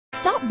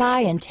Stop by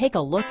and take a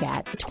look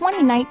at the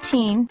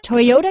 2019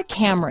 Toyota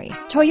Camry.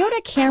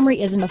 Toyota Camry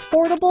is an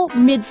affordable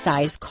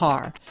mid-size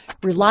car,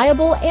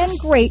 reliable and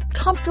great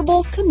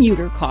comfortable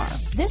commuter car.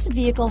 This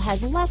vehicle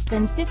has less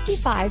than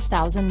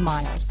 55,000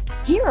 miles.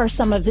 Here are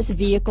some of this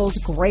vehicle's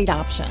great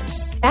options: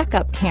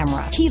 backup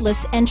camera,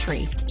 keyless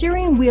entry,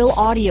 steering wheel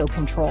audio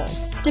controls,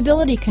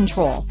 stability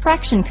control,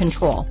 traction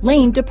control,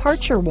 lane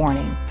departure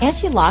warning,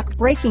 anti-lock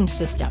braking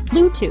system,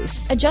 Bluetooth,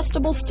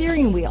 adjustable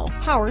steering wheel,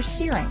 power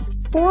steering,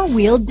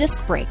 four-wheel disc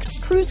brakes,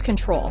 cruise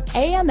control,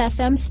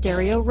 AM/FM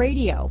stereo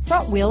radio,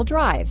 front-wheel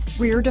drive,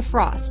 rear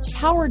defrost,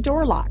 power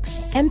door locks,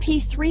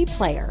 MP3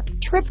 player,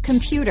 trip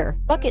computer,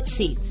 bucket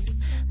seats.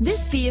 This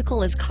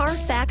vehicle is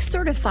Carfax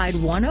certified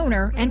one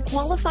owner and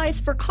qualifies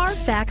for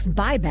Carfax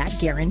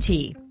buyback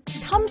guarantee.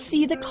 Come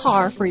see the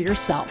car for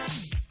yourself.